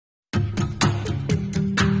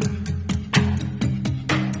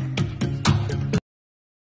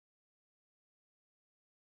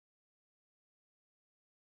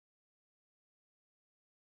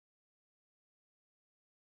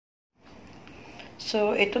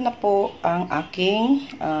So, ito na po ang aking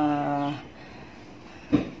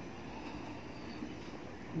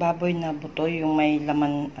baboy na buto, yung may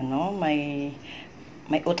laman,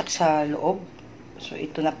 may utak sa loob. So,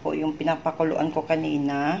 ito na po yung pinapakuluan ko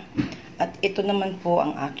kanina. At ito naman po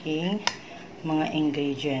ang aking mga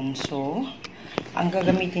ingredients. So, ang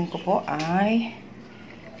gagamitin ko po ay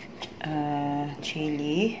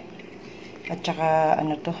chili at saka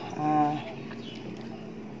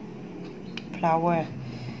flour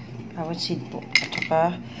seed po. At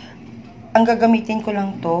saka ang gagamitin ko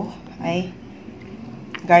lang to ay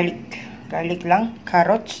garlic lang,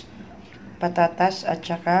 carrots, patatas, at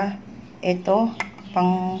saka ito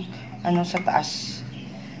pang sa taas.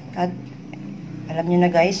 At alam niyo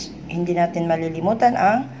na guys, hindi natin malilimutan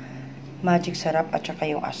ang magic sarap at saka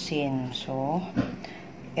yung asin. So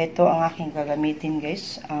ito ang aking gagamitin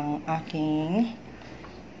guys, ang aking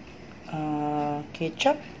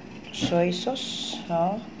ketchup, soy sauce.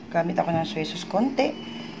 So, gamit ako ng soy sauce konti.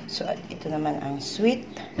 So, at ito naman ang sweet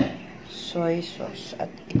soy sauce. At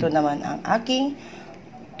ito naman ang aking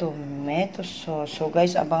tomato sauce. So,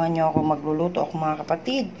 guys, abangan nyo ako magluluto ako mga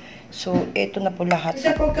kapatid. So, ito na po lahat.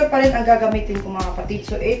 Sa cooker pa rin ang gagamitin ko mga kapatid.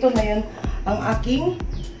 So, ito na yun ang aking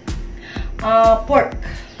pork.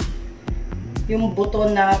 Yung buto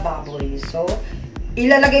na baboy. So,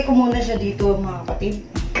 ilalagay ko muna siya dito mga kapatid.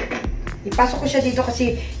 Ipasok ko siya dito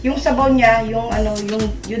kasi yung sabaw niya,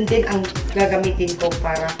 yun din ang gagamitin ko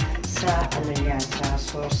para sa sa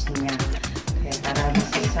sauce niya. Kaya para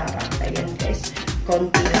masasarap. Ayan guys,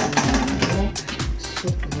 konti lang yung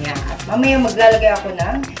soup niya. At mamaya maglalagay ako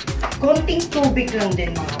ng konting tubig lang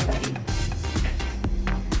din mga kapatid.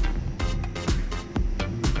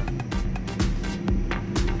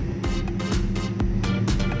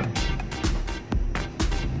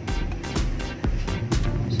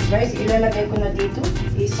 Guys, ilalagay ko na dito.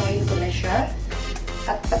 Isahin ko na siya.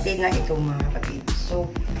 At pati na ito mga kapatid.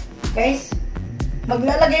 So, guys,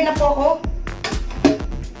 maglalagay na po ako.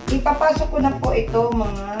 Ipapasok ko na po ito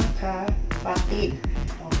mga kapatid.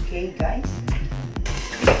 Okay, guys.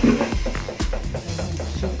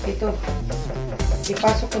 So, ito.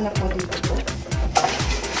 Ipasok ko na po dito po.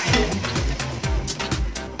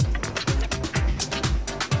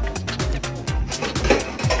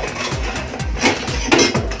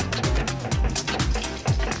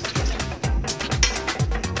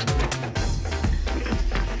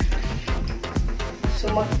 So,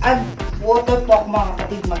 mag-add water po ako mga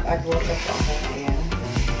kapatid. Mag-add water po ako. Ayan.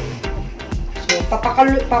 So,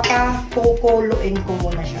 papakuluin ko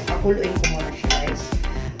muna siya. Pakuluin ko muna siya, guys.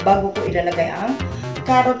 Bago ko ilalagay ang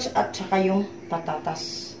carrots at saka yung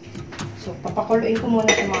patatas. So, papakuluin ko muna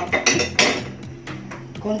siya mga kapatid.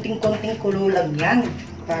 Konting-konting kulo lang yan.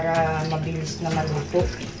 Para mabilis na maluto.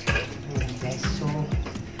 Ayan, guys. So,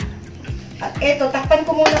 at eto, takpan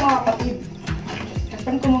ko muna mga kapatid.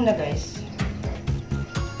 Takpan ko muna, guys.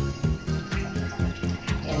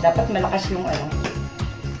 Dapat malakas yung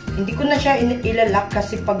Hindi ko na siya ilalak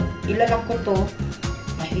kasi pag ilalak ko to,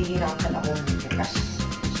 mahihirapan ako bukas.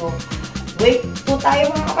 So, wait po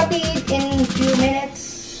tayo mga kapatid in few minutes.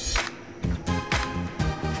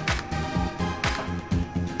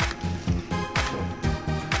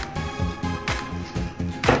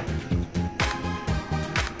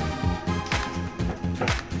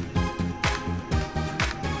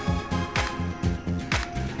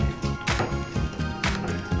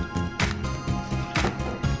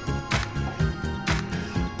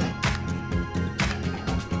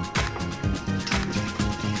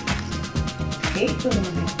 Ito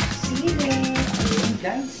naman yung sili. Ayun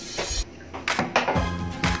guys.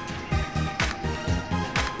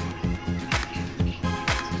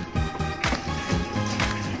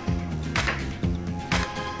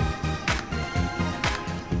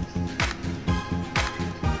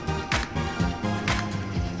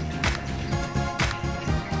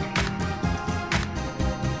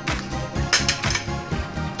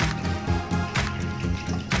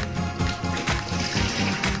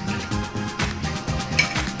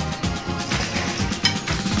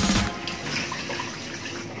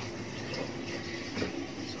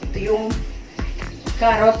 Yung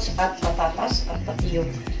carrots at patatas at pati yung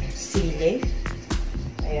sili.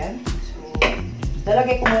 Ayan. So,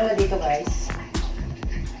 lalagay ko muna dito guys.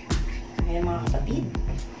 Ayan mga kapatid.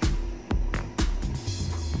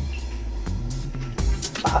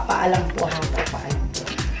 Paalam po ha. Paalam po.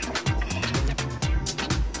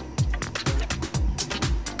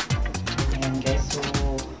 Ayan guys. So,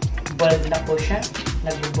 boiled na po siya.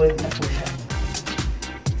 Nag-boiled na po siya.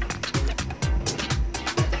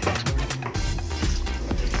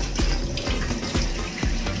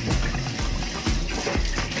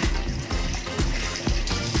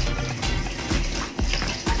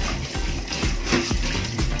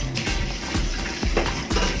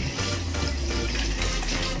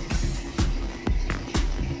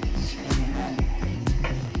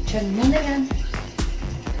 Yan muna yan.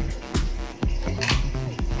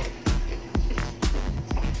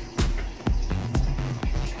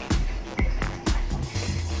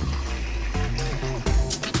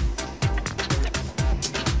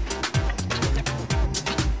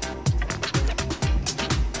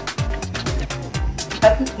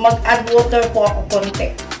 At mag-add water po ako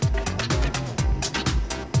konti.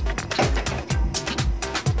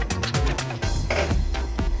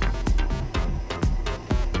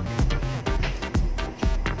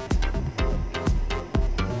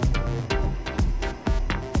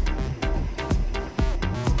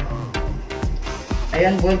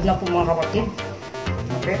 Ayan, boiled na po mga kapatid.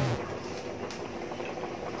 Okay.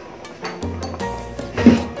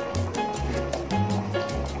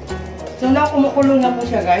 So na kumukulo na po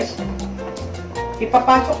siya, guys.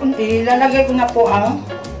 Ilalagay ko na po ang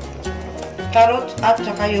carrots at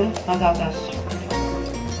saka yung patatas.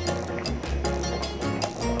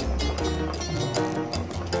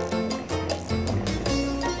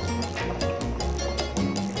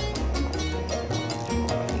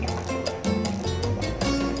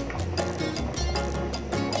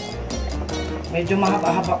 Medyo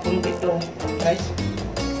mahaba-haba po dito, guys.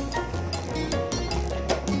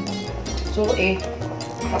 So,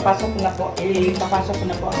 papasok ko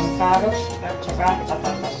na po ang carrots at saka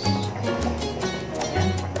patatas. Ayan.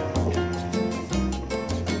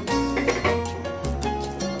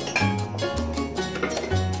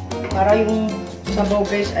 Para yung sabaw,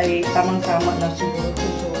 guys, ay tamang-tama na siguro.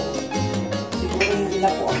 So, siguro hindi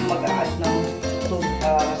na po ako mag-a-add ng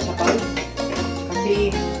sabaw.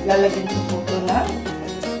 Kasi lalagyan ko po ito na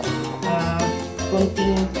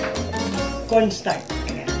konting cornstarch.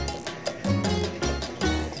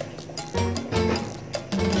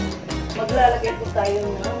 Maglalagay po tayo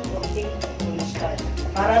ng konting cornstarch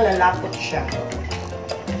para lalapot siya.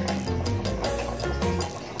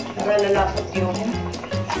 Para lalapot yung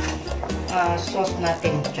sauce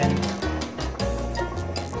natin dyan.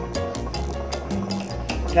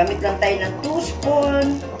 Gamit lang tayo ng 2 spoon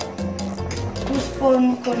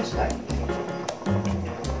cornstarch.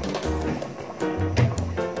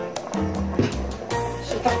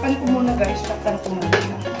 So, takpan ko muna, guys. Takpan ko muna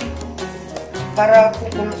siya. Para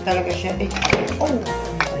kukulot talaga siya.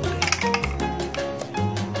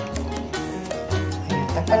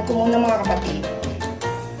 Takpan ko muna, mga kapatid.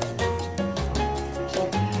 So,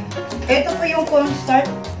 ito po yung cornstarch.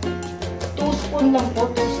 2 spoon lang po.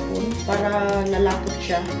 2 spoon. Para lalapot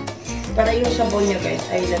siya. Para yung sabaw niya, guys,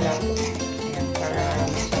 ay lalapot. Ayan, para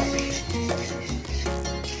masarap.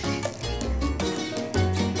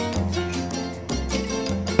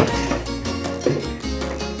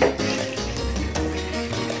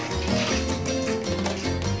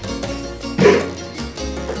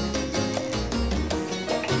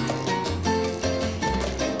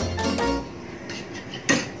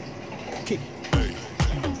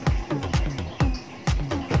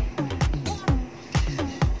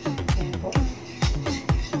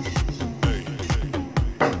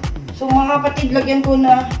 So mga kapatid, lagyan ko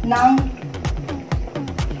na ng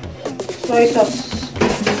soy sauce.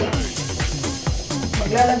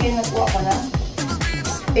 Maglalagyan na po ako na.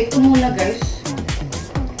 Ito muna, guys.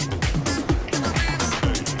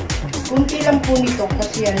 Kunti lang po nito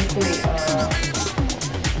kasi yan ito para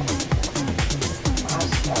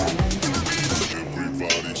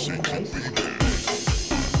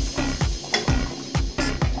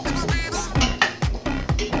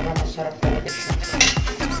masarap talaga siya.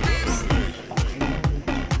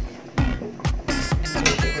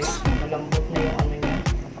 Malambot na yung ano niya.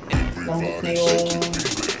 Lambot na yung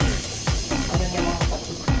ano niya, mga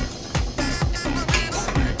kapatid.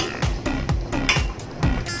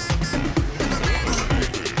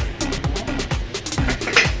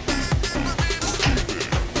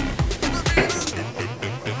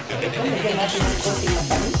 Lagyan natin ng konting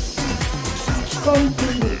matamis.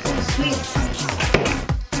 Konting sweet.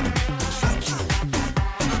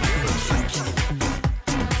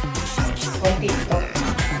 Konti ito.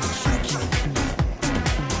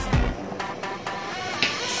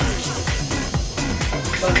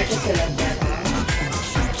 Bago ko sila dyan ng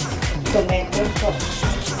tomato sauce.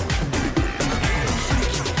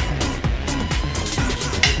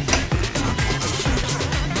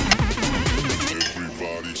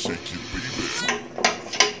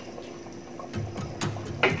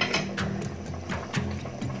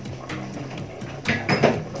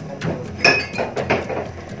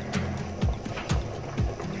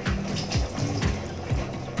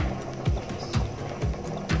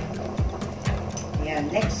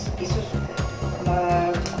 Next,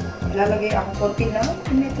 lalagay ako konti ng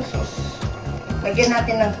tomato sauce. Lagyan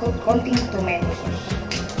natin ng konting tomato sauce.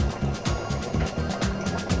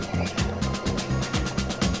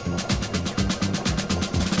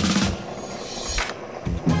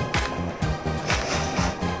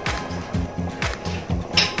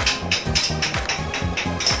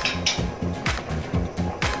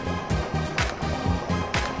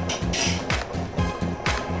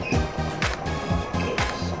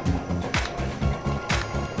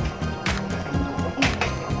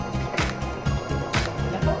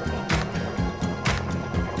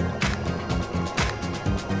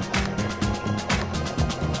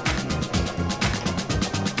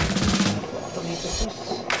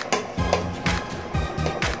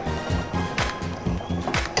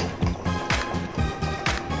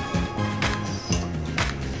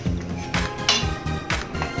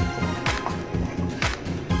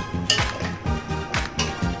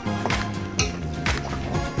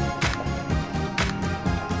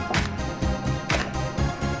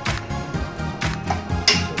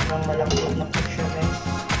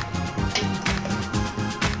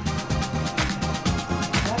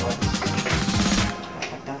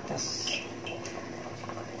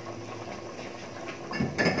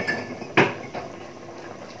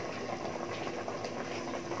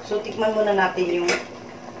 tikman muna natin yung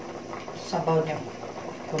sabaw niya.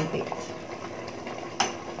 Konti.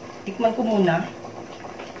 Tikman ko muna.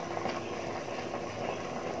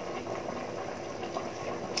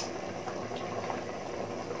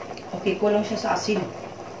 Okay, kulang siya sa asin.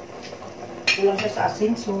 Kulang siya sa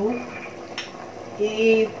asin. So,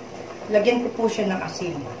 lagyan ko po siya ng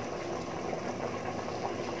asin.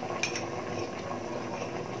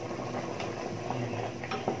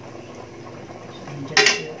 So, nandiyan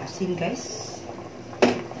po yung asin, guys.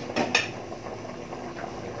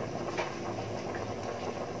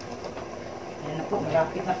 Ayan na po,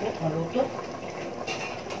 malapit na po, maluto.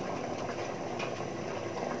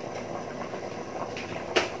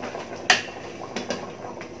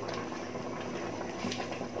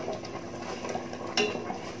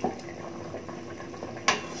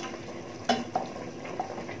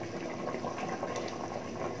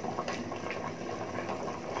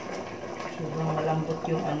 Sobrang malambot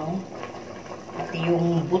yung ano. Pati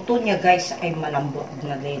yung buto niya, guys, ay malambot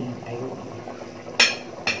na din. Ayun.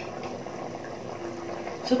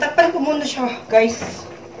 So, takpan ko muna siya, guys.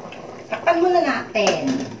 Takpan muna natin.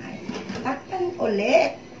 Takpan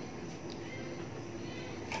ulit.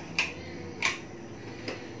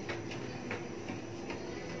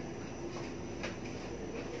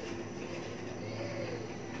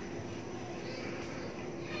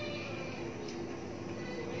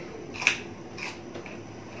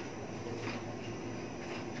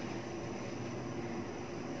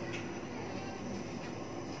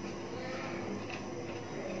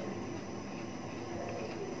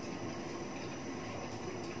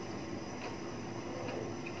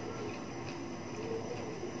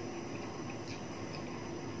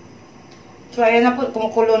 So, ayan na po.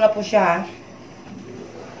 Kumukulo na po siya.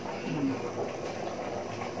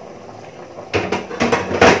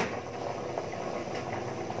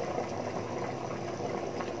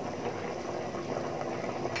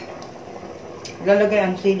 Lalagay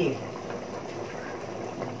ang sili.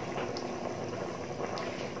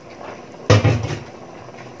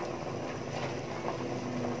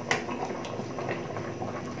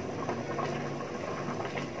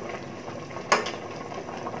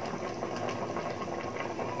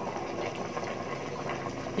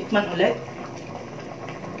 Tikman ulit.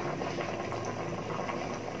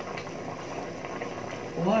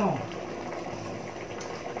 Wow.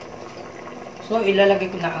 So, ilalagay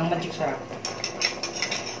ko na ang magic sarap.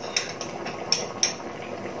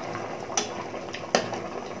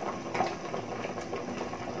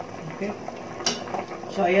 Okay.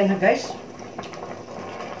 So, ayan na, guys.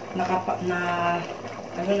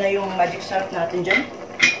 Ano na yung magic sarap natin dyan.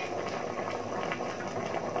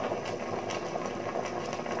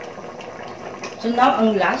 So, now,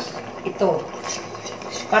 ang last, ito.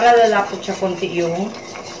 Para lalapot siya konti yung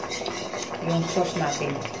sauce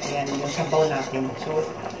natin. Ayan, yung sabaw natin. So,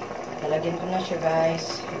 lalagyan ko na siya,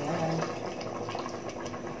 guys. Ayan.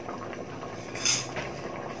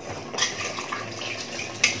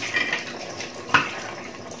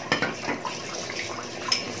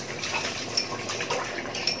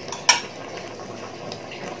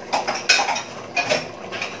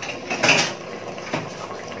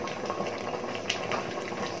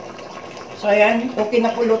 So, ayan. Okay na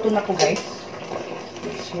po. Luto na po, guys.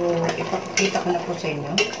 So, ipakikita ko na po sa inyo.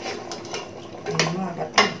 Ayan, mga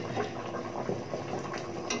kapit.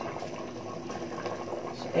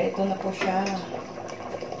 So, eto na po siya.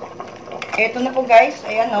 Eto na po, guys.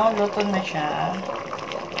 Ayan, o. Luto na siya.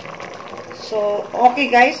 So, okay,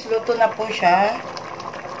 guys. Luto na po siya.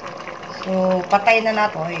 So, patay na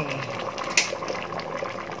nato, eh.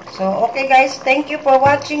 So, okay, guys. Thank you for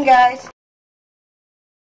watching, guys.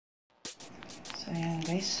 Ayan,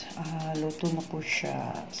 guys, luto na po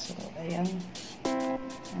siya. So, ayan.